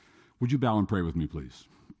Would you bow and pray with me, please?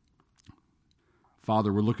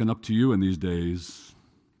 Father, we're looking up to you in these days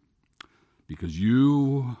because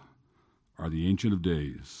you are the Ancient of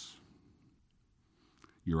Days.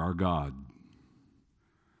 You're our God.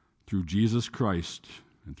 Through Jesus Christ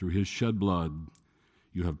and through his shed blood,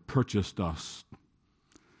 you have purchased us,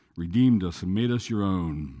 redeemed us, and made us your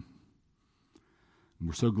own. And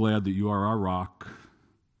we're so glad that you are our rock,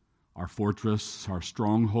 our fortress, our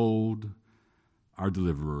stronghold, our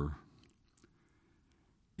deliverer.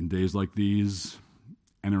 In days like these,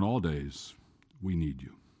 and in all days, we need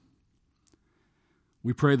you.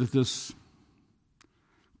 We pray that this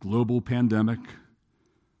global pandemic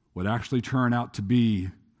would actually turn out to be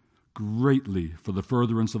greatly for the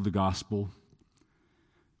furtherance of the gospel.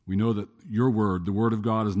 We know that your word, the word of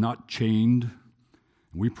God, is not chained.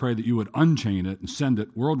 We pray that you would unchain it and send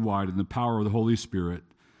it worldwide in the power of the Holy Spirit.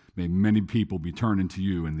 May many people be turning to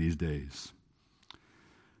you in these days.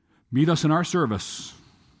 Meet us in our service.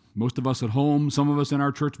 Most of us at home, some of us in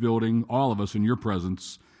our church building, all of us in your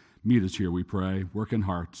presence. Meet us here, we pray. Work in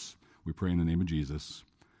hearts. We pray in the name of Jesus.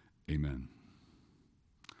 Amen.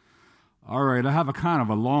 All right, I have a kind of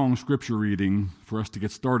a long scripture reading for us to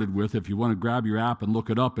get started with. If you want to grab your app and look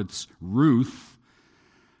it up, it's Ruth,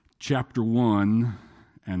 chapter 1,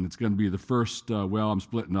 and it's going to be the first, I'm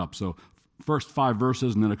splitting up, so first 5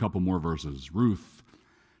 verses and then a couple more verses. Ruth,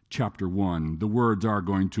 chapter 1. The words are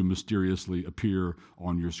going to mysteriously appear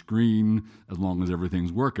on your screen as long as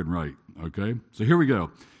everything's working right, okay? So here we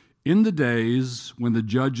go. In the days when the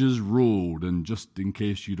judges ruled, and just in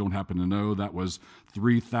case you don't happen to know, that was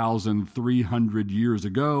 3,300 years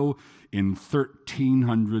ago in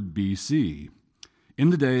 1300 BC. In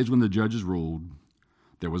the days when the judges ruled,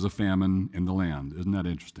 there was a famine in the land. Isn't that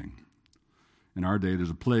interesting? In our day, there's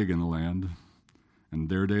a plague in the land. In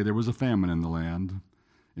their day, there was a famine in the land.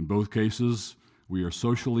 In both cases, we are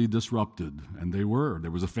socially disrupted, and they were. There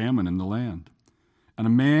was a famine in the land. And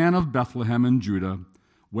a man of Bethlehem in Judah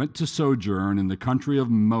went to sojourn in the country of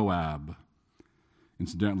Moab.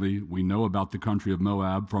 Incidentally, we know about the country of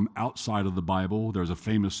Moab from outside of the Bible. There's a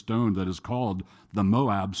famous stone that is called the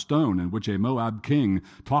Moab Stone, in which a Moab king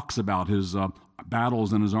talks about his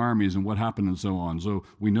battles and his armies and what happened and so on. So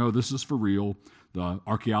we know this is for real. The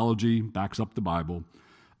archaeology backs up the Bible.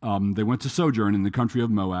 They went to sojourn in the country of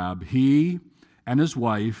Moab, he and his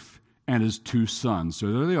wife and his 2 sons.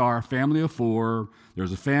 So there they are, a family of 4.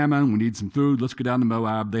 There's a famine. We need some food. Let's go down to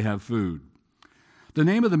Moab. They have food. The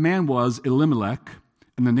name of the man was Elimelech,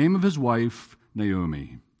 and the name of his wife,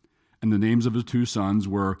 Naomi. And the names of his 2 sons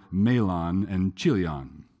were Mahlon and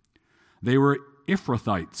Chilion. They were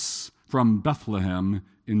Ephrathites from Bethlehem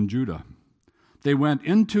in Judah. They went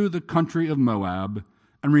into the country of Moab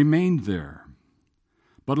and remained there.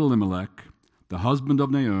 But Elimelech, the husband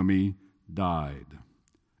of Naomi, died,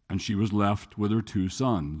 and she was left with her 2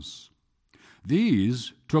 sons.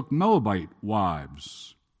 These took Moabite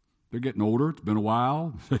wives. They're getting older. It's been a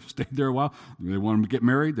while. They've stayed there a while. They want them to get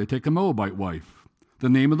married. They take a Moabite wife. The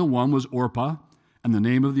name of the one was Orpah, and the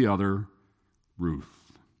name of the other,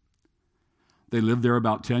 Ruth. They lived there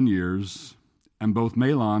about 10 years, and both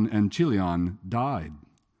Mahlon and Chilion died,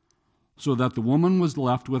 so that the woman was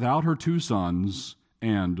left without her 2 sons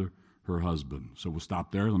and her husband. So we'll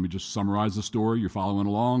stop there. Let me just summarize the story. You're following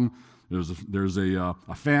along. There's a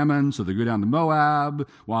famine, so they go down to Moab.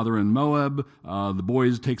 While they're in Moab, the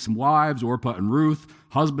boys take some wives, Orpah and Ruth.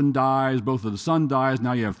 Husband dies. Both of the son dies.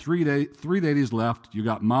 Now you have three ladies left. You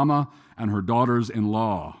got Mama and her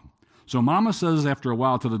daughters-in-law. So Mama says after a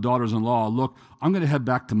while to the daughters-in-law, look, I'm going to head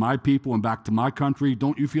back to my people and back to my country.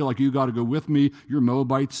 Don't you feel like you got to go with me? You're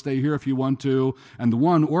Moabites. Stay here if you want to. And the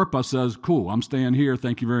one, Orpah, says, cool, I'm staying here.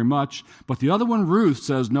 Thank you very much. But the other one, Ruth,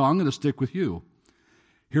 says, no, I'm going to stick with you.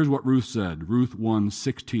 Here's what Ruth said, Ruth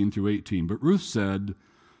 1:16 through 18. But Ruth said,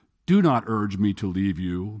 do not urge me to leave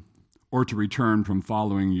you or to return from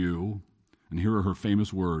following you. And here are her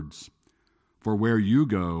famous words. For where you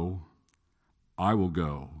go, I will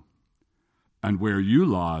go. And where you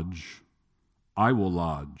lodge, I will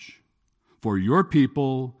lodge. For your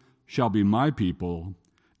people shall be my people,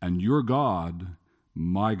 and your God,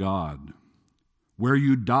 my God. Where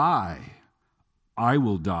you die, I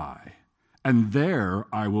will die, and there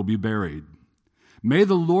I will be buried. May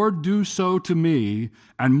the Lord do so to me,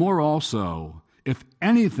 and more also, if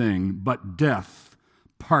anything but death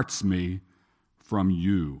parts me from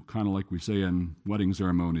you. Kind of like we say in wedding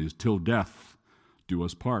ceremonies, till death do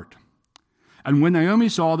us part. And when Naomi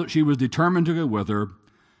saw that she was determined to go with her,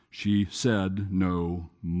 she said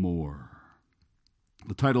no more.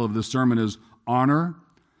 The title of this sermon is Honor,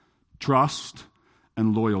 Trust,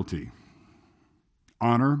 and Loyalty.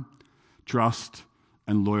 Honor, trust,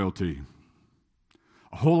 and loyalty.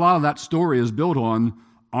 A whole lot of that story is built on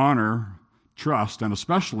honor, trust, and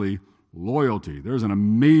especially loyalty. There's an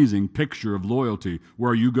amazing picture of loyalty.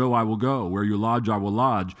 Where you go, I will go. Where you lodge, I will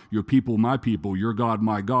lodge. Your people, my people. Your God,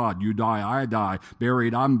 my God. You die, I die.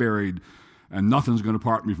 Buried, I'm buried. And nothing's going to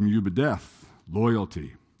part me from you but death.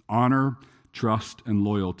 Loyalty. Honor, trust, and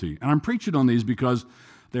loyalty. And I'm preaching on these because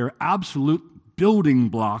they're absolute building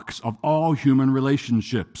blocks of all human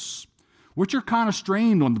relationships, which are kind of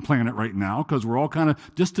strained on the planet right now because we're all kind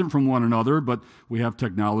of distant from one another, but we have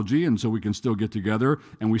technology, and so we can still get together,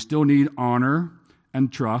 and we still need honor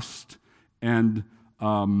and trust and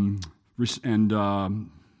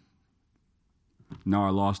now I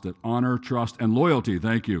lost it. Honor, trust, and loyalty.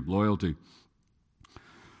 Thank you. Loyalty.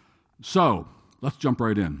 So let's jump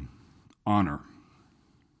right in. Honor.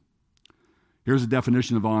 Here's a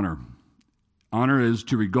definition of honor. Honor is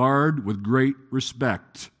to regard with great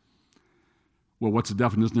respect. Well, what's the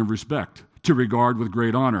definition of respect? To regard with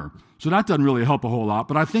great honor. So that doesn't really help a whole lot,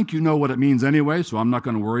 but I think you know what it means anyway, so I'm not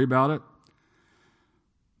going to worry about it.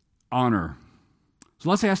 Honor. So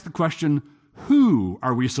let's ask the question, who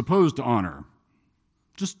are we supposed to honor?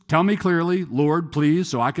 Just tell me clearly, Lord, please,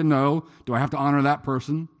 so I can know. Do I have to honor that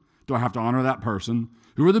person? Do I have to honor that person?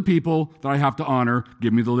 Who are the people that I have to honor?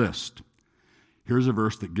 Give me the list. Here's a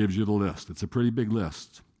verse that gives you the list. It's a pretty big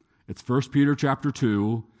list. It's 1 Peter chapter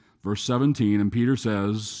 2, verse 17, and Peter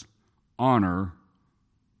says, honor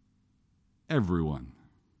everyone.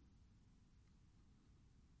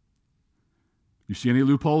 You see any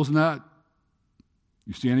loopholes in that?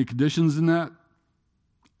 You see any conditions in that?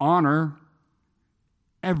 Honor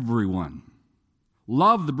everyone.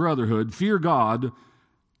 Love the brotherhood, fear God,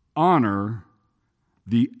 honor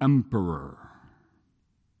the emperor.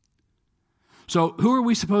 So who are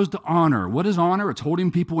we supposed to honor? What is honor? It's holding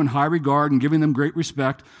people in high regard and giving them great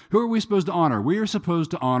respect. Who are we supposed to honor? We are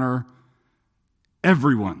supposed to honor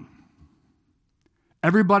everyone.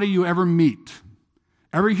 Everybody you ever meet.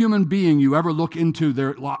 Every human being you ever look into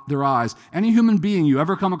their eyes. Any human being you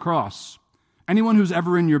ever come across. Anyone who's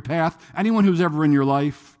ever in your path. Anyone who's ever in your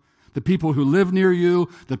life. The people who live near you,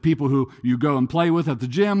 the people who you go and play with at the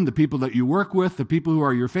gym, the people that you work with, the people who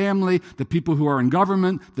are your family, the people who are in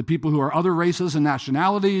government, the people who are other races and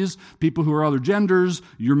nationalities, people who are other genders,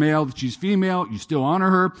 you're male, she's female, you still honor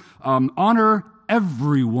her. Honor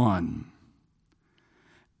everyone.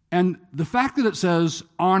 And the fact that it says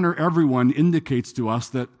honor everyone indicates to us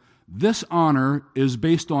that this honor is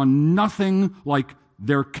based on nothing like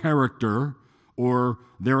their character or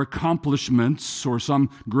their accomplishments or some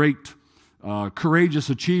great courageous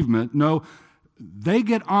achievement. No, they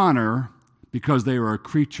get honor because they are a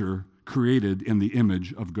creature created in the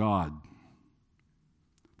image of God.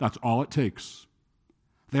 That's all it takes.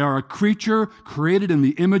 They are a creature created in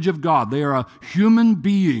the image of God. They are a human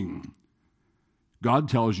being. God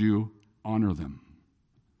tells you, honor them.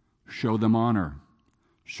 Show them honor.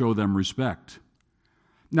 Show them respect.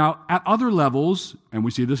 Now, at other levels, and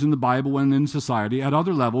we see this in the Bible and in society, at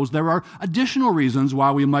other levels, there are additional reasons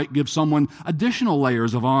why we might give someone additional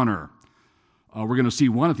layers of honor. We're going to see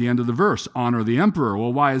one at the end of the verse, honor the emperor.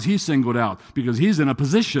 Well, why is he singled out? Because he's in a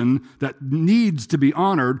position that needs to be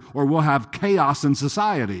honored or we'll have chaos in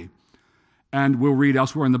society. And we'll read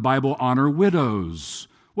elsewhere in the Bible, honor widows.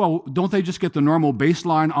 Well, don't they just get the normal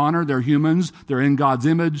baseline honor? They're humans. They're in God's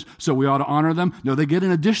image, so we ought to honor them. No, they get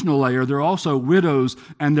an additional layer. They're also widows,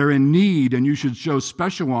 and they're in need, and you should show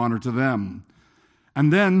special honor to them.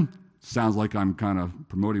 And then, sounds like I'm kind of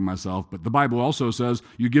promoting myself, but the Bible also says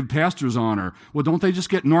you give pastors honor. Well, don't they just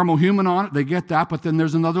get normal human honor? They get that, but then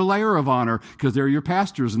there's another layer of honor because they're your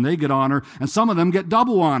pastors, and they get honor, and some of them get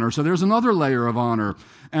double honor, so there's another layer of honor,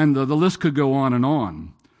 and the list could go on and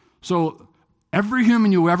on. So every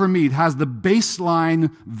human you ever meet has the baseline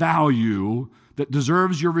value that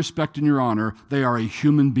deserves your respect and your honor. They are a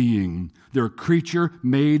human being. They're a creature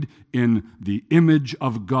made in the image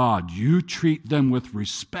of God. You treat them with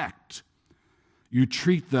respect. You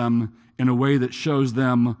treat them in a way that shows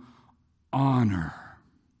them honor.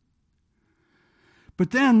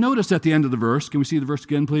 But then notice at the end of the verse, can we see the verse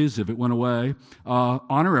again, please, if it went away?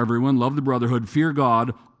 Honor everyone, love the brotherhood, fear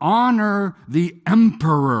God, honor the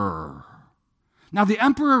emperor. Now, the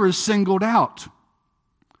emperor is singled out.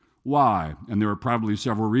 Why? And there are probably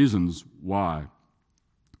several reasons why.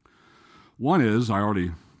 One is, I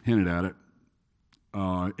already hinted at it,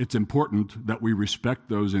 it's important that we respect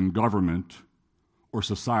those in government or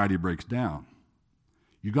society breaks down.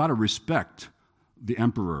 You got to respect the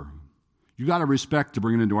emperor. You got to respect, to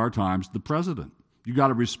bring it into our times, the president. You got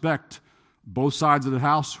to respect both sides of the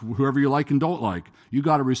house, whoever you like and don't like. You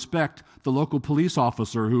got to respect the local police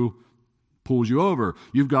officer who pulls you over.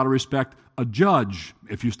 You've got to respect a judge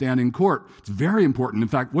if you stand in court. It's very important. In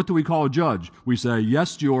fact, what do we call a judge? We say,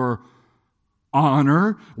 yes, Your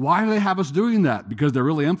Honor. Why do they have us doing that? Because they're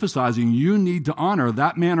really emphasizing you need to honor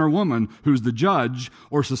that man or woman who's the judge,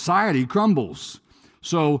 or society crumbles.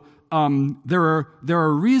 So there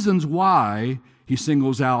are reasons why he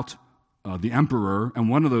singles out the emperor, and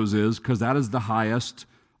one of those is because that is the highest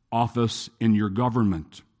office in your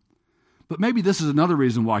government. But maybe this is another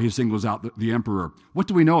reason why he singles out the emperor. What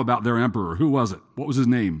do we know about their emperor? Who was it? What was his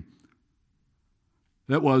name?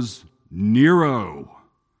 That was Nero.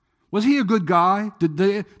 Was he a good guy?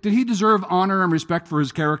 Did he deserve honor and respect for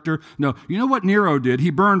his character? No. You know what Nero did?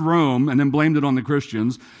 He burned Rome and then blamed it on the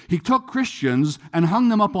Christians. He took Christians and hung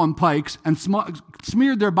them up on pikes and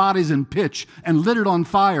smeared their bodies in pitch and lit it on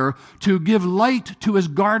fire to give light to his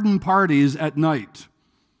garden parties at night.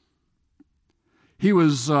 He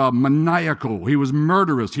was maniacal. He was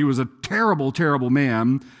murderous. He was a terrible, terrible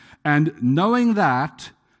man. And knowing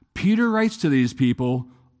that, Peter writes to these people,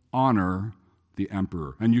 honor the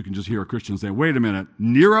emperor. And you can just hear a Christian say, wait a minute,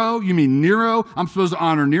 Nero? You mean Nero? I'm supposed to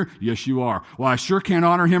honor Nero? Yes, you are. Well, I sure can't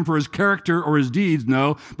honor him for his character or his deeds,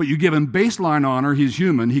 no. But you give him baseline honor. He's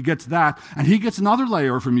human. He gets that. And he gets another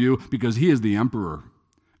layer from you because he is the emperor.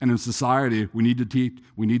 And in society, we need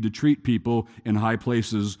to treat people in high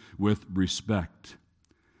places with respect.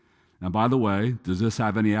 Now, by the way, does this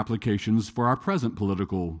have any applications for our present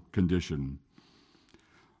political condition?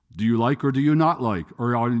 Do you like or do you not like?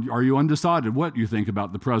 Or are you undecided what you think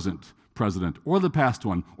about the present president or the past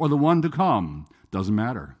one or the one to come? Doesn't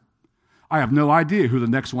matter. I have no idea who the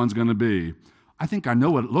next one's going to be. I think I know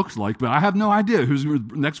what it looks like, but I have no idea who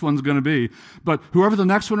the next one's going to be. But whoever the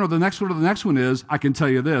next one or the next one or the next one is, I can tell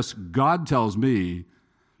you this, God tells me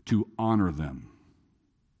to honor them.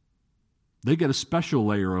 They get a special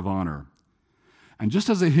layer of honor. And just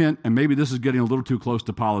as a hint, and maybe this is getting a little too close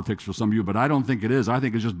to politics for some of you, but I don't think it is. I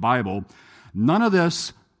think it's just Bible. None of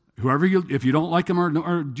this, if you don't like him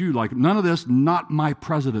or do you like him, none of this, not my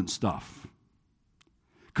president stuff.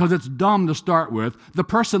 Because it's dumb to start with. The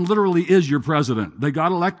person literally is your president. They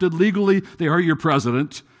got elected legally. They are your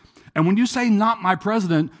president. And when you say not my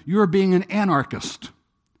president, you're being an anarchist.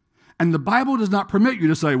 And the Bible does not permit you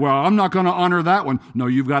to say, well, I'm not going to honor that one. No,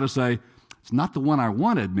 you've got to say, it's not the one I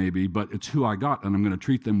wanted maybe, but it's who I got, and I'm going to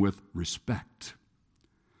treat them with respect.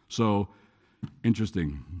 So,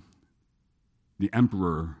 interesting. The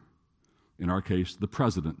emperor, in our case, the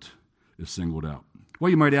president, is singled out. Well,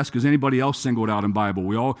 you might ask, is anybody else singled out in the Bible?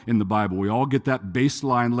 We all get that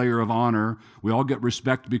baseline layer of honor. We all get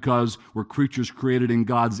respect because we're creatures created in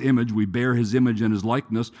God's image. We bear his image and his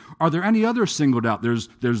likeness. Are there any others singled out? There's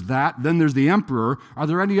that. Then there's the emperor. Are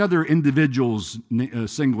there any other individuals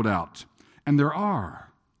singled out? And there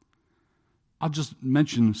are. I'll just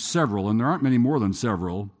mention several, and there aren't many more than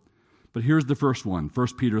several. But here's the first one,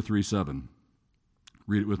 1 Peter 3:7.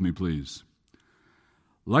 Read it with me, please.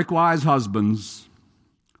 Likewise, husbands,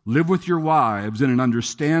 live with your wives in an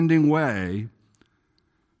understanding way,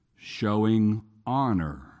 showing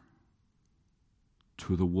honor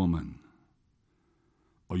to the woman.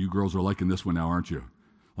 Oh, you girls are liking this one now, aren't you?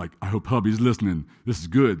 Like, I hope hubby's listening. This is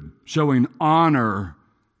good. Showing honor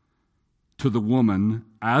to the woman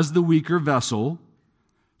as the weaker vessel,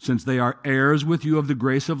 since they are heirs with you of the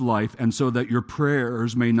grace of life, and so that your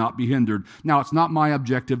prayers may not be hindered. Now, it's not my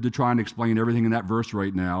objective to try and explain everything in that verse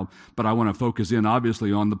right now, but I want to focus in,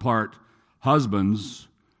 obviously, on the part, husbands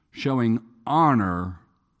showing honor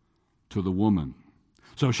to the woman.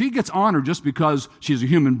 So she gets honor just because she's a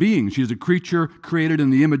human being. She's a creature created in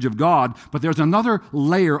the image of God, but there's another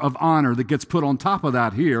layer of honor that gets put on top of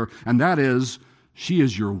that here, and that is, she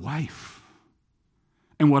is your wife.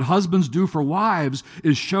 And what husbands do for wives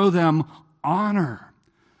is show them honor.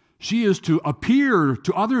 She is to appear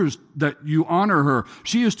to others that you honor her.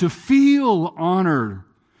 She is to feel honored.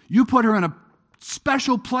 You put her in a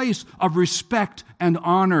special place of respect and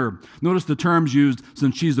honor. Notice the terms used,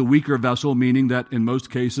 since she's a weaker vessel, meaning that in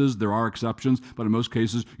most cases, there are exceptions, but in most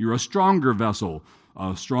cases, you're a stronger vessel.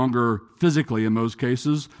 Stronger physically in most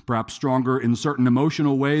cases, perhaps stronger in certain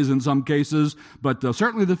emotional ways in some cases, but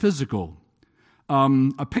certainly the physical.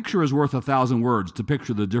 A picture is worth 1,000 words to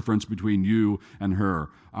picture the difference between you and her.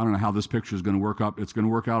 I don't know how this picture is going to work out. It's going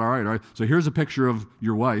to work out all right? So here's a picture of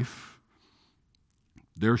your wife.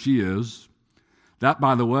 There she is. That,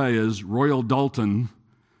 by the way, is Royal Doulton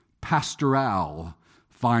Pastoral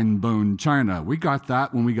Fine Bone China. We got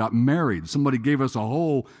that when we got married. Somebody gave us a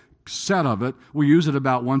whole set of it. We use it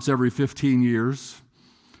about once every 15 years,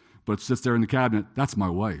 but it sits there in the cabinet. That's my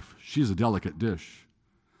wife. She's a delicate dish.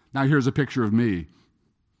 Now here's a picture of me.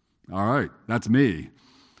 All right, that's me.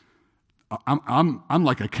 I'm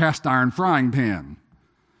like a cast iron frying pan.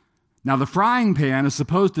 Now, the frying pan is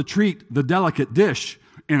supposed to treat the delicate dish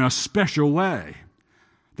in a special way.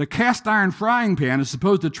 The cast iron frying pan is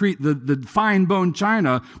supposed to treat the fine bone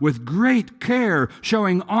china with great care,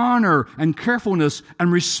 showing honor and carefulness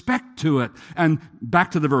and respect to it. And back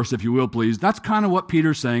to the verse, if you will, please. That's kind of what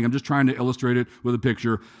Peter's saying. I'm just trying to illustrate it with a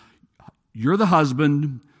picture. You're the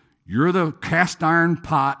husband. You're the cast iron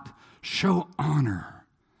pot. Show honor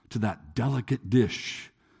to that delicate dish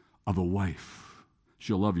of a wife.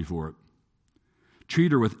 She'll love you for it.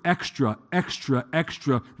 Treat her with extra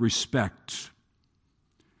respect.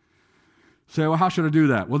 Say, well, how should I do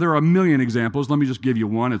that? Well, there are a million examples. Let me just give you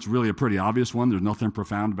one. It's really a pretty obvious one. There's nothing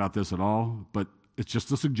profound about this at all, but it's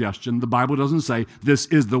just a suggestion. The Bible doesn't say this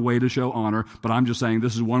is the way to show honor, but I'm just saying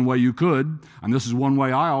this is one way you could, and this is one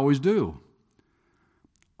way I always do.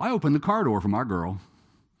 I open the car door for my girl.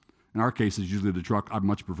 In our case, it's usually the truck. I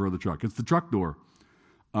much prefer the truck. It's the truck door.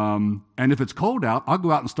 And if it's cold out, I'll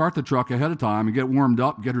go out and start the truck ahead of time and get warmed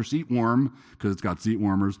up, get her seat warm, because it's got seat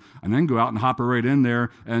warmers, and then go out and hop her right in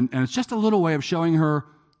there. And it's just a little way of showing her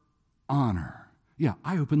honor. Yeah,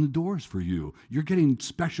 I open the doors for you. You're getting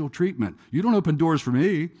special treatment. You don't open doors for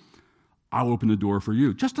me. I'll open the door for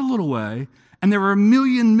you. Just a little way. And there are a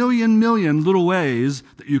million little ways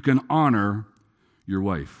that you can honor your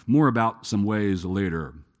wife. More about some ways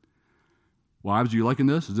later. Wives, are you liking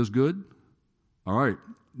this? Is this good? All right.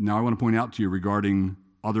 Now I want to point out to you regarding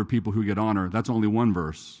other people who get honor. That's only one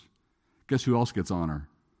verse. Guess who else gets honor?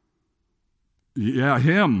 Yeah,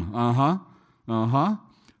 him. 1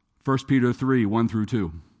 Peter 3, 1 through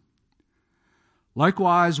 2.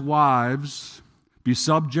 Likewise, wives, be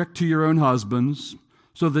subject to your own husbands,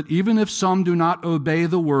 so that even if some do not obey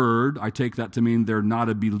the word, I take that to mean they're not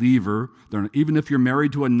a believer, even if you're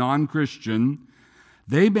married to a non-Christian,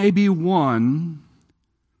 they may be won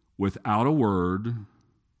without a word.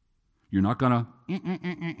 You're not going to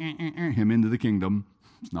him into the kingdom.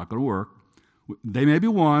 It's not going to work. They may be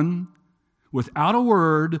won without a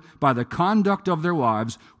word by the conduct of their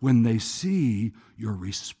wives when they see your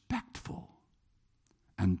respectful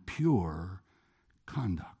and pure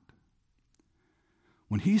conduct.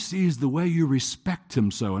 When he sees the way you respect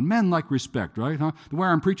him so, and men like respect, right? Huh? The way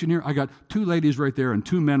I'm preaching here, I got 2 ladies right there and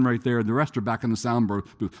 2 men right there, and the rest are back in the sound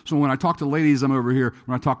booth. So when I talk to ladies, I'm over here.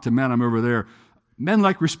 When I talk to men, I'm over there. Men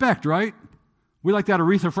like respect, right? We like that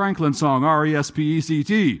Aretha Franklin song,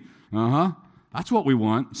 R-E-S-P-E-C-T. That's what we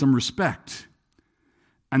want, some respect.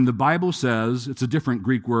 And the Bible says, it's a different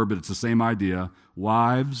Greek word, but it's the same idea.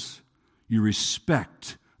 Wives, you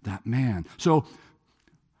respect that man. So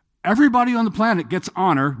everybody on the planet gets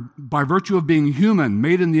honor by virtue of being human,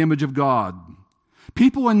 made in the image of God.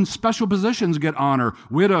 People in special positions get honor.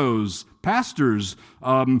 Widows, pastors,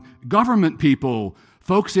 government people,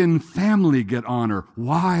 folks in family get honor.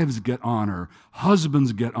 Wives get honor.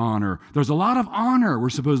 Husbands get honor. There's a lot of honor we're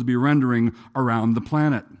supposed to be rendering around the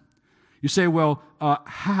planet. You say, well,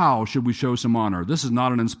 how should we show some honor? This is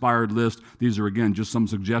not an inspired list. These are, again, just some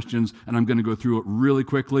suggestions, and I'm going to go through it really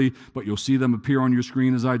quickly, but you'll see them appear on your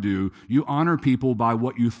screen as I do. You honor people by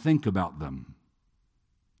what you think about them.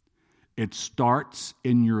 It starts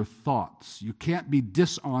in your thoughts. You can't be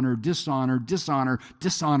dishonor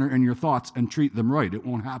in your thoughts and treat them right. It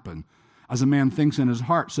won't happen. As a man thinks in his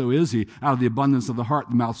heart, so is he. Out of the abundance of the heart,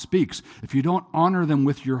 the mouth speaks. If you don't honor them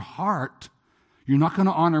with your heart, you're not going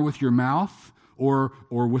to honor with your mouth or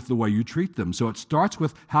with the way you treat them. So it starts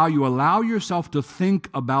with how you allow yourself to think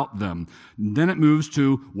about them. And then it moves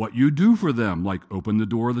to what you do for them, like open the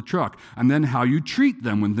door of the truck. And then how you treat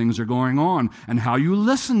them when things are going on and how you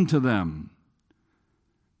listen to them.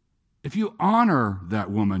 If you honor that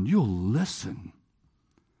woman, you'll listen.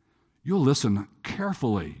 You'll listen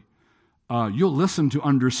carefully. You'll listen to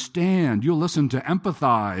understand. You'll listen to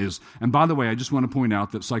empathize. And by the way, I just want to point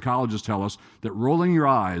out that psychologists tell us that rolling your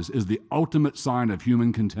eyes is the ultimate sign of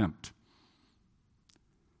human contempt.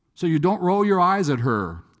 So you don't roll your eyes at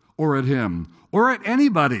her or at him or at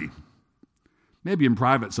anybody. Maybe in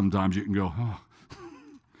private sometimes you can go, oh.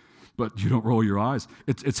 But you don't roll your eyes.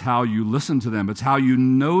 It's how you listen to them. It's how you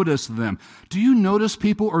notice them. Do you notice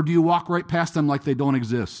people or do you walk right past them like they don't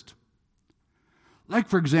exist? Like,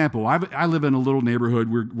 for example, I live in a little neighborhood.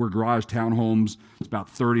 We're garage townhomes. It's about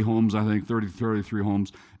 30 homes, I think, 33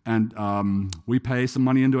 homes. And we pay some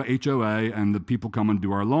money into a HOA, and the people come and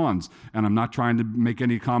do our lawns. And I'm not trying to make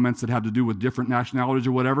any comments that have to do with different nationalities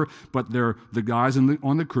or whatever, but the guys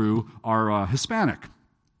on the crew are Hispanic.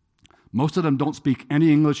 Most of them don't speak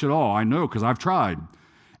any English at all. I know because I've tried.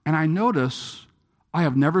 And I notice I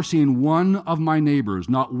have never seen one of my neighbors,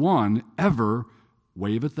 not one, ever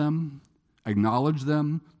wave at them, Acknowledge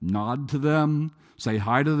them, nod to them, say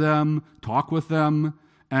hi to them, talk with them.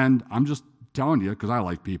 And I'm just telling you, because I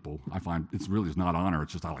like people. I find it's not honor,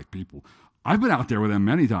 it's just I like people. I've been out there with them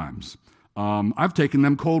many times. I've taken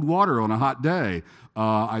them cold water on a hot day.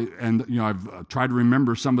 I've tried to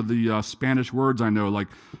remember some of the Spanish words I know, like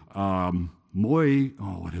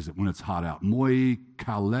what is it when it's hot out? Muy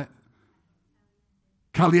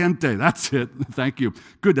caliente, that's it. Thank you.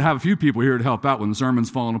 Good to have a few people here to help out when the sermon's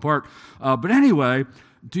falling apart. But anyway,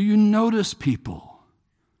 do you notice people?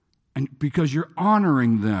 And because you're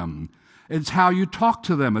honoring them. It's how you talk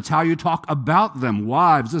to them. It's how you talk about them.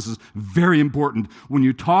 Wives, this is very important. When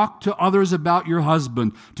you talk to others about your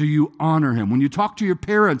husband, do you honor him? When you talk to your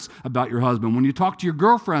parents about your husband, when you talk to your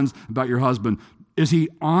girlfriends about your husband, is he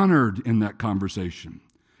honored in that conversation?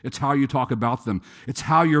 It's how you talk about them. It's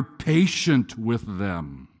how you're patient with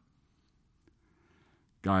them.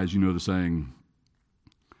 Guys, you know the saying,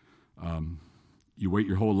 you wait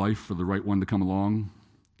your whole life for the right one to come along,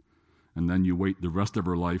 and then you wait the rest of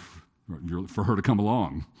her life for her to come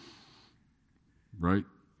along, right?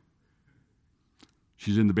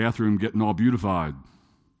 She's in the bathroom getting all beautified.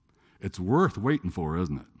 It's worth waiting for,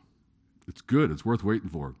 isn't it? It's good. It's worth waiting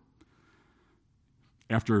for.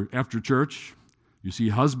 After church, you see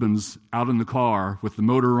husbands out in the car with the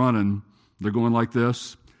motor running. They're going like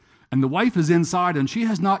this. And the wife is inside, and she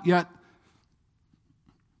has not yet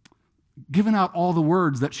given out all the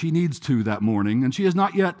words that she needs to that morning, and she has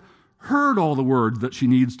not yet heard all the words that she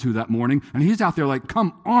needs to that morning, and he's out there like,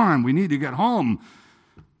 come on, we need to get home.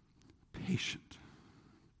 Patient.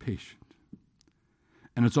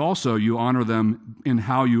 And it's also, you honor them in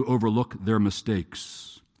how you overlook their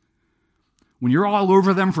mistakes. When you're all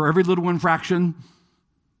over them for every little infraction,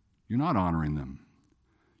 you're not honoring them.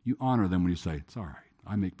 You honor them when you say, it's all right,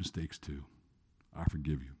 I make mistakes too. I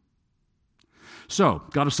forgive you. So,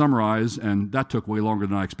 got to summarize, and that took way longer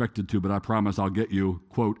than I expected to, but I promise I'll get you,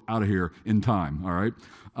 quote, out of here in time, all right?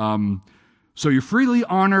 So you freely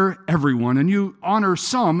honor everyone, and you honor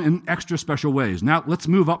some in extra special ways. Now, let's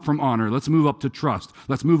move up from honor. Let's move up to trust.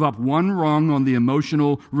 Let's move up one rung on the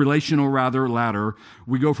relational ladder.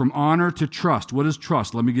 We go from honor to trust. What is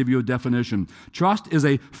trust? Let me give you a definition. Trust is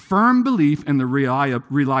a firm belief in the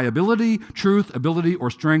reliability, truth, ability,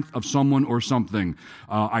 or strength of someone or something.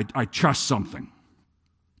 I trust something.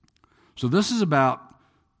 So this is about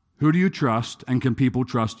who do you trust, and can people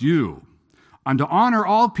trust you? I'm to honor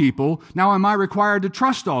all people. Now, am I required to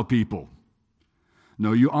trust all people?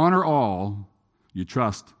 No, you honor all. You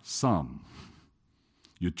trust some.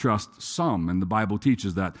 You trust some, and the Bible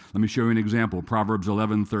teaches that. Let me show you an example. Proverbs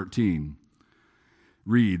 11:13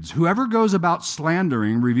 reads, "Whoever goes about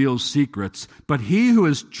slandering reveals secrets, but he who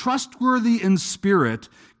is trustworthy in spirit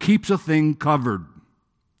keeps a thing covered."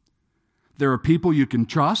 There are people you can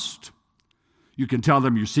trust. You can tell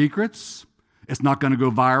them your secrets. It's not going to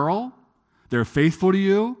go viral. They're faithful to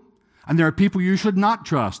you, and there are people you should not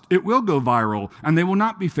trust. It will go viral, and they will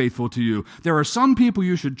not be faithful to you. There are some people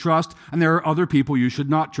you should trust, and there are other people you should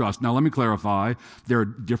not trust. Now, let me clarify. There are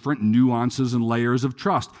different nuances and layers of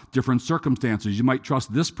trust, different circumstances. You might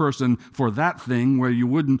trust this person for that thing where you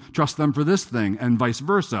wouldn't trust them for this thing, and vice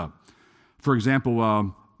versa. For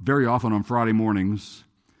example, very often on Friday mornings,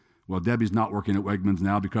 well, Debbie's not working at Wegmans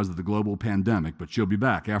now because of the global pandemic, but she'll be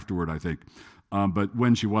back afterward, I think. But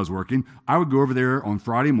when she was working, I would go over there on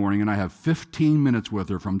Friday morning, and I have 15 minutes with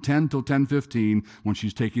her from 10 till 10:15 when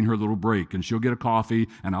she's taking her little break. And she'll get a coffee,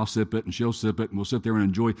 and I'll sip it, and she'll sip it, and we'll sit there and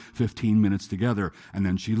enjoy 15 minutes together. And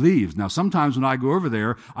then she leaves. Now, sometimes when I go over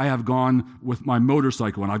there, I have gone with my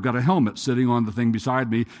motorcycle, and I've got a helmet sitting on the thing beside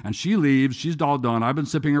me, and she leaves. She's all done. I've been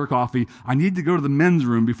sipping her coffee. I need to go to the men's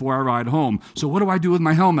room before I ride home. So what do I do with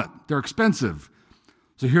my helmet? They're expensive.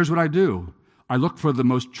 So here's what I do. I look for the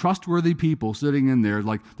most trustworthy people sitting in there.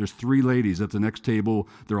 Like, there's 3 ladies at the next table.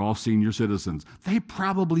 They're all senior citizens. They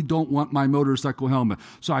probably don't want my motorcycle helmet.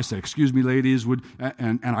 So I say, excuse me, ladies,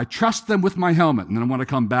 and I trust them with my helmet. And then when I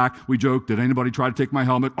come back, we joke, did anybody try to take my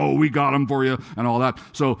helmet? Oh, we got them for you, and all that.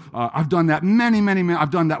 So I've done that many, I've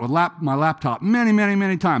done that with my laptop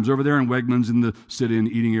many times over there in Wegmans in the sit-in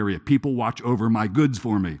eating area. People watch over my goods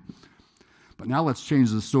for me. But now let's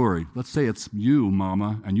change the story. Let's say it's you,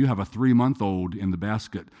 Mama, and you have a 3-month-old in the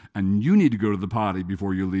basket, and you need to go to the potty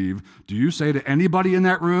before you leave. Do you say to anybody in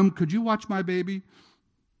that room, could you watch my baby?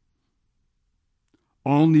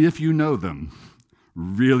 Only if you know them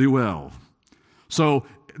really well. So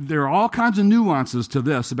there are all kinds of nuances to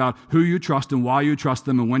this about who you trust and why you trust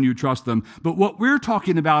them and when you trust them. But what we're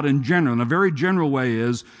talking about in general, in a very general way,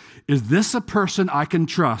 is this a person I can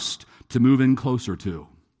trust to move in closer to?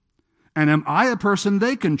 And am I a person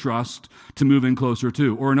they can trust to move in closer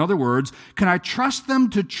to? Or in other words, can I trust them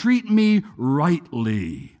to treat me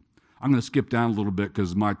rightly? I'm going to skip down a little bit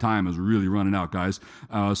because my time is really running out, guys.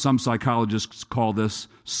 Some psychologists call this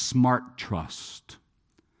smart trust.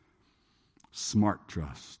 Smart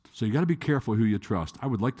trust. So you got to be careful who you trust. I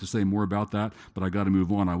would like to say more about that, but I got to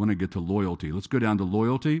move on. I want to get to loyalty. Let's go down to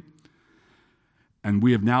loyalty. And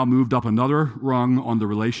we have now moved up another rung on the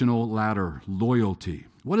relational ladder, loyalty.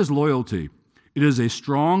 What is loyalty? It is a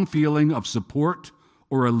strong feeling of support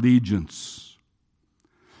or allegiance.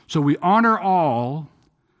 So we honor all,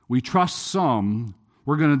 we trust some,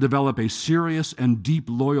 we're going to develop a serious and deep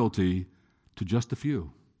loyalty to just a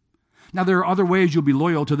few. Now, there are other ways you'll be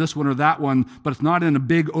loyal to this one or that one, but it's not in a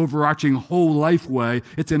big, overarching, whole life way.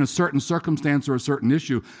 It's in a certain circumstance or a certain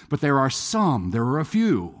issue. But there are a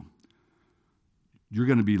few. You're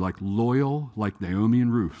going to be like loyal, like Naomi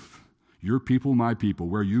and Ruth. Your people, my people.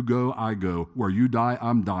 Where you go, I go. Where you die,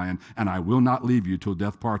 I'm dying. And I will not leave you till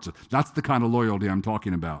death parts us. That's the kind of loyalty I'm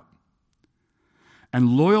talking about. And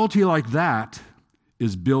loyalty like that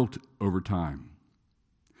is built over time.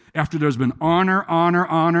 After there's been honor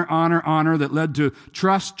that led to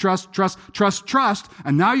trust,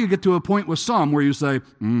 and now you get to a point with some where you say,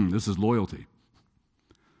 this is loyalty.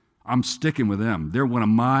 I'm sticking with them. They're one of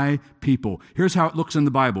my people. Here's how it looks in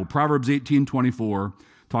the Bible. Proverbs 18:24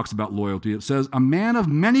 talks about loyalty. It says, a man of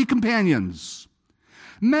many companions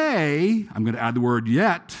may, I'm going to add the word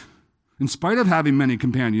yet, in spite of having many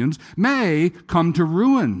companions, may come to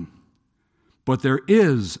ruin. But there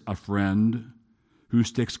is a friend who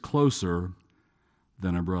sticks closer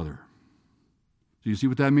than a brother. Do you see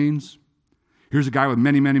what that means? Here's a guy with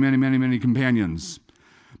many companions.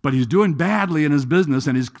 But he's doing badly in his business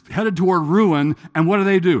and he's headed toward ruin. And what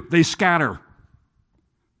do? They scatter.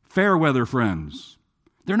 Fair weather friends.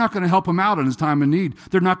 They're not going to help him out in his time of need.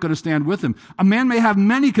 They're not going to stand with him. A man may have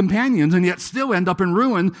many companions and yet still end up in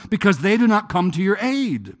ruin because they do not come to your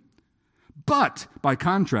aid. But, by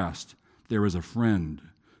contrast, there is a friend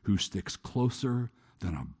who sticks closer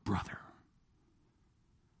than a brother.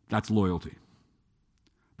 That's loyalty.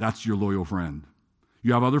 That's your loyal friend.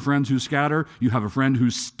 You have other friends who scatter. You have a friend who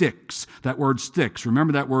sticks. That word sticks.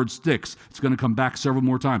 Remember that word sticks. It's going to come back several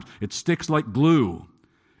more times. It sticks like glue.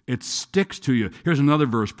 It sticks to you. Here's another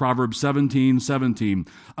verse, Proverbs 17:17.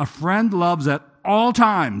 A friend loves at all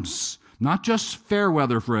times, not just fair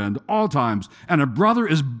weather friend, all times. And a brother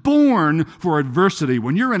is born for adversity.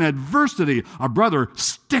 When you're in adversity, a brother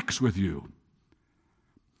sticks with you.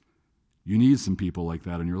 You need some people like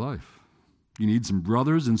that in your life. You need some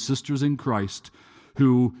brothers and sisters in Christ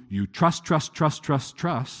who you trust,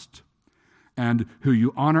 and who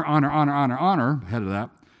you honor, ahead of that,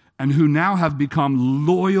 and who now have become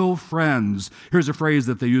loyal friends. Here's a phrase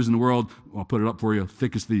that they use in the world. I'll put it up for you.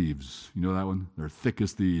 Thick as thieves. You know that one? They're thick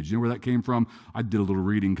as thieves. You know where that came from? I did a little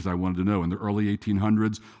reading because I wanted to know. In the early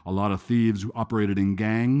 1800s, a lot of thieves operated in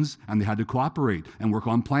gangs, and they had to cooperate and work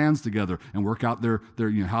on plans together and work out their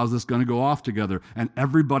how's this going to go off together. And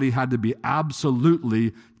everybody had to be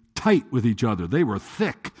absolutely tight with each other. They were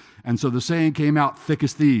thick. And so the saying came out, thick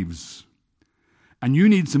as thieves. And you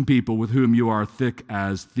need some people with whom you are thick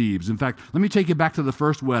as thieves. In fact, let me take you back to the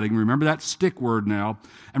first wedding. Remember that stick word now.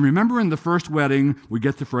 And remember in the first wedding, we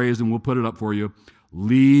get the phrase, and we'll put it up for you,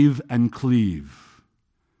 leave and cleave.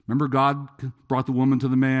 Remember God brought the woman to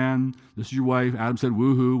the man. This is your wife. Adam said,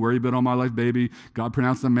 woohoo, where you been all my life, baby? God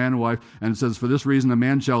pronounced them man and wife. And it says, for this reason, a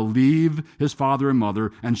man shall leave his father and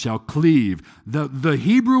mother and shall cleave. The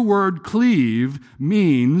Hebrew word cleave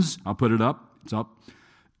means, I'll put it up, it's up.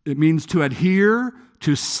 It means to adhere,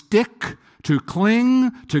 to stick, to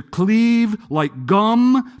cling, to cleave, like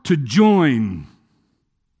gum, to join.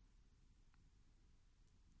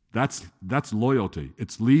 That's loyalty.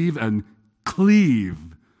 It's leave and cleave.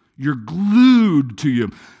 You're glued to you.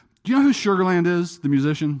 Do you know who Sugarland is, the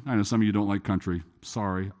musician? I know some of you don't like country.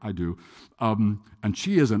 Sorry, I do. And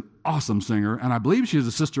she is an awesome singer, and I believe she is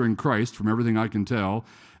a sister in Christ, from everything I can tell.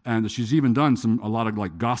 And she's even done a lot of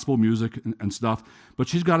like gospel music and stuff. But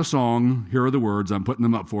she's got a song. Here are the words. I'm putting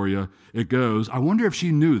them up for you. It goes, I wonder if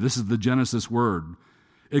she knew this is the Genesis word.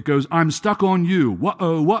 It goes, I'm stuck on you.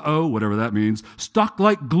 Whoa, whatever that means. Stuck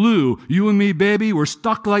like glue. You and me, baby, we're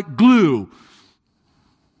stuck like glue.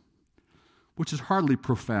 Which is hardly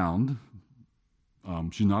profound.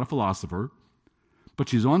 She's not a philosopher. But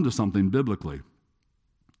she's onto something biblically.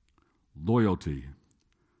 Loyalty.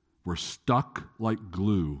 We're stuck like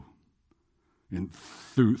glue. And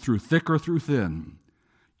through thick or through thin,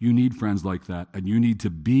 you need friends like that, and you need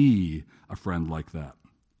to be a friend like that.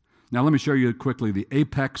 Now let me show you quickly the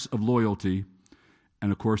apex of loyalty,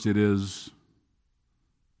 and of course it is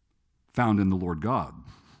found in the Lord God.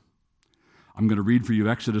 I'm going to read for you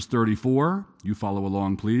Exodus 34. You follow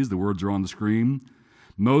along, please. The words are on the screen.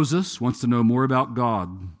 Moses wants to know more about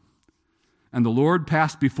God. And the Lord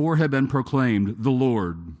passed before him and proclaimed, the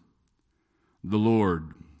Lord,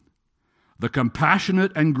 the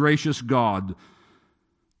compassionate and gracious God,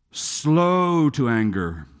 slow to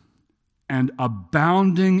anger and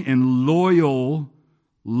abounding in loyal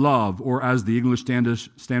love, or as the English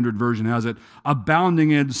Standard Version has it,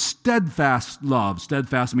 abounding in steadfast love.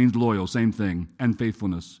 Steadfast means loyal, same thing, and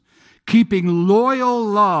faithfulness. Keeping loyal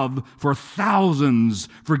love for thousands,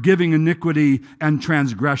 forgiving iniquity and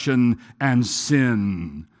transgression and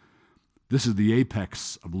sin. This is the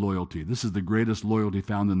apex of loyalty. This is the greatest loyalty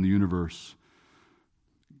found in the universe.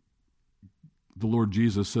 The Lord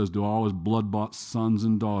Jesus says to all his blood-bought sons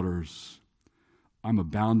and daughters, I'm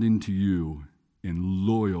abounding to you in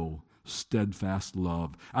loyal, steadfast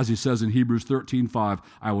love. As he says in Hebrews 13:5,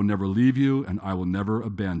 I will never leave you and I will never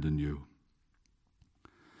abandon you.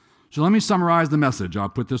 So let me summarize the message. I'll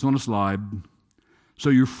put this on a slide. So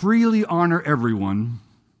you freely honor everyone,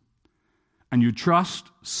 and you trust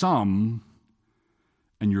some,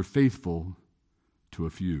 and you're faithful to a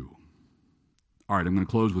few. All right, I'm going to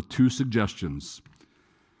close with 2 suggestions.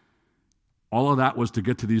 All of that was to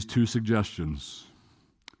get to these 2 suggestions.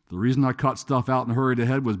 The reason I cut stuff out and hurried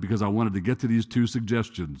ahead was because I wanted to get to these 2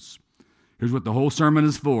 suggestions. Here's what the whole sermon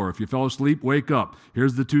is for. If you fell asleep, wake up.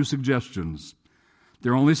 Here's the 2 suggestions.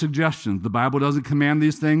 They're only suggestions. The Bible doesn't command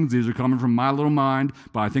these things. These are coming from my little mind,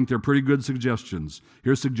 but I think they're pretty good suggestions.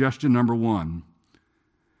 Here's suggestion number 1.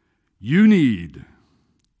 You need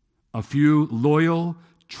a few loyal,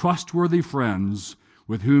 trustworthy friends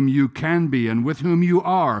with whom you can be and with whom you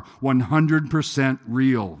are 100%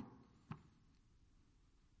 real.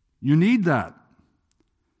 You need that.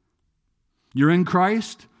 You're in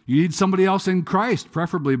Christ. You need somebody else in Christ,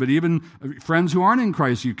 preferably, but even friends who aren't in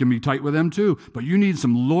Christ, you can be tight with them too. But you need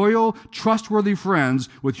some loyal, trustworthy friends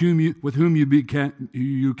with whom you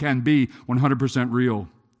can be 100% real.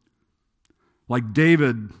 Like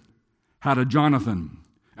David had a Jonathan,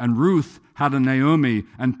 and Ruth had a Naomi,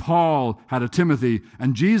 and Paul had a Timothy,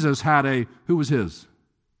 and Jesus had who was his?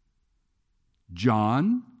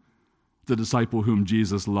 John, the disciple whom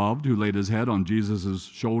Jesus loved, who laid his head on Jesus'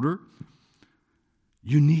 shoulder.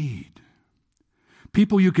 You need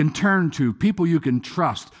people you can turn to, people you can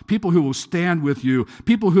trust, people who will stand with you,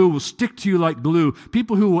 people who will stick to you like glue,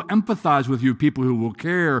 people who will empathize with you, people who will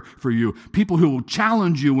care for you, people who will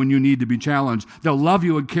challenge you when you need to be challenged. They'll love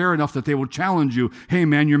you and care enough that they will challenge you. Hey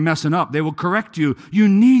man, you're messing up. They will correct you. You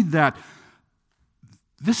need that.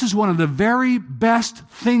 This is one of the very best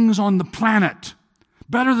things on the planet.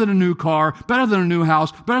 Better than a new car, better than a new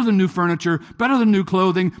house, better than new furniture, better than new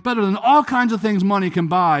clothing, better than all kinds of things money can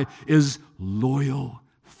buy is loyal,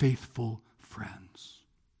 faithful friends.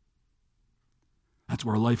 That's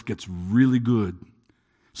where life gets really good,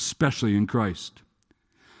 especially in Christ.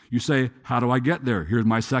 You say, how do I get there? Here's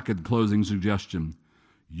my second closing suggestion.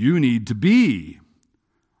 You need to be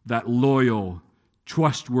that loyal,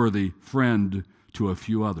 trustworthy friend to a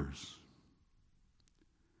few others.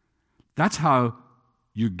 That's how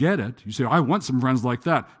you get it. You say, I want some friends like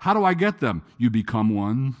that. How do I get them? You become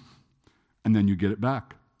one, and then you get it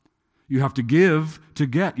back. You have to give to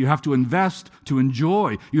get. You have to invest to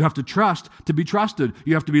enjoy. You have to trust to be trusted.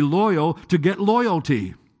 You have to be loyal to get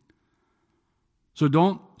loyalty. So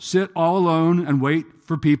don't sit all alone and wait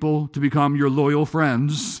for people to become your loyal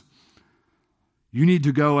friends. You need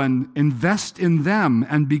to go and invest in them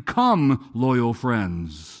and become loyal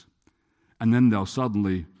friends. And then they'll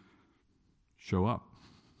suddenly show up.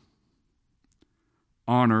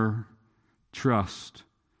 Honor, trust,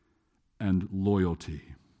 and loyalty.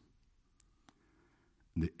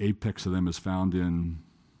 And the apex of them is found in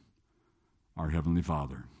our Heavenly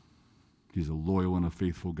Father. He's a loyal and a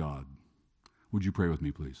faithful God. Would you pray with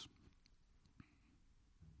me, please?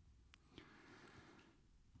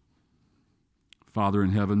 Father in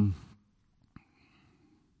heaven,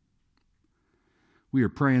 we are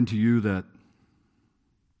praying to you that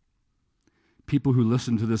people who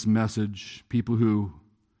listen to this message, people who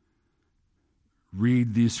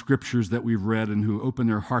read these scriptures that we've read and who open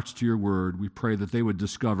their hearts to your word, we pray that they would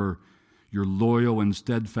discover your loyal and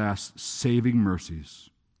steadfast saving mercies.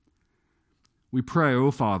 We pray,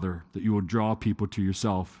 O Father, that you will draw people to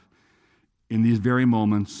yourself in these very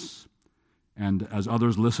moments, and as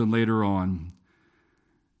others listen later on,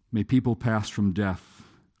 may people pass from death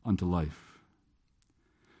unto life.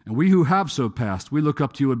 And we who have so passed, we look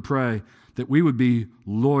up to you and pray that we would be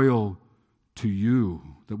loyal to you,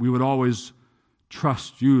 that we would always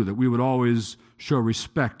trust you, that we would always show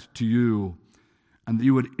respect to you, and that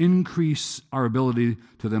you would increase our ability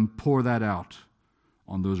to then pour that out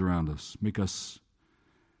on those around us. Make us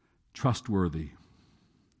trustworthy,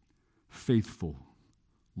 faithful,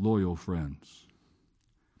 loyal friends.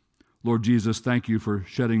 Lord Jesus, thank you for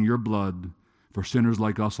shedding your blood for sinners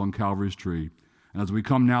like us on Calvary's tree. And as we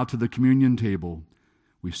come now to the communion table,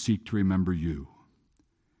 we seek to remember you.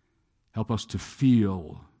 Help us to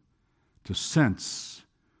feel, to sense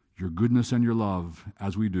your goodness and your love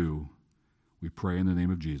as we do. We pray in the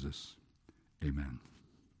name of Jesus. Amen.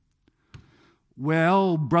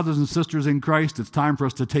 Well, brothers and sisters in Christ, it's time for us to take